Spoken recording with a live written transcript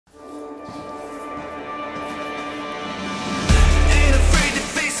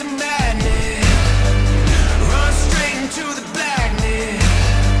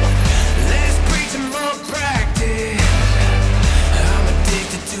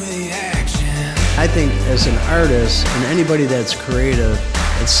I think as an artist and anybody that's creative,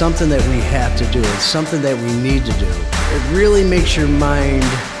 it's something that we have to do. It's something that we need to do. It really makes your mind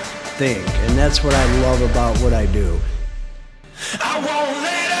think, and that's what I love about what I do. I won't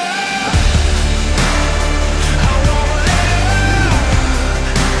let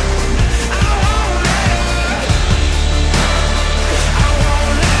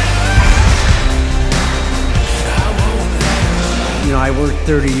You know, I worked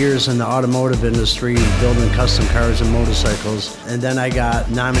 30 years in the automotive industry, building custom cars and motorcycles, and then I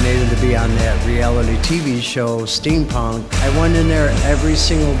got nominated to be on that reality TV show, Steampunk. I went in there every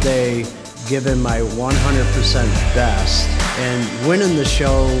single day, giving my 100% best, and winning the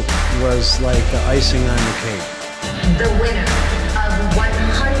show was like the icing on the cake. The winner of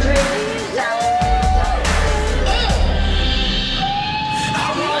 100,000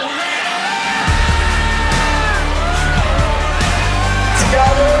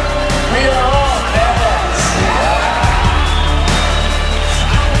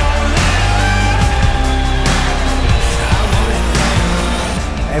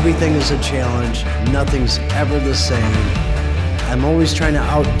 Everything is a challenge. Nothing's ever the same. I'm always trying to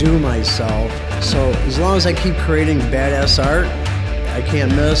outdo myself. So as long as I keep creating badass art, I can't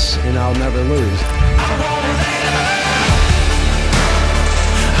miss and I'll never lose.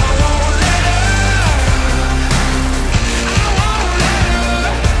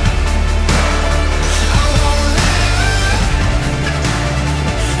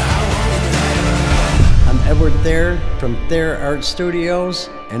 I'm Ed Thayer from Thayer Art Studios,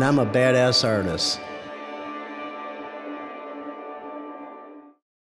 and I'm a badass artist.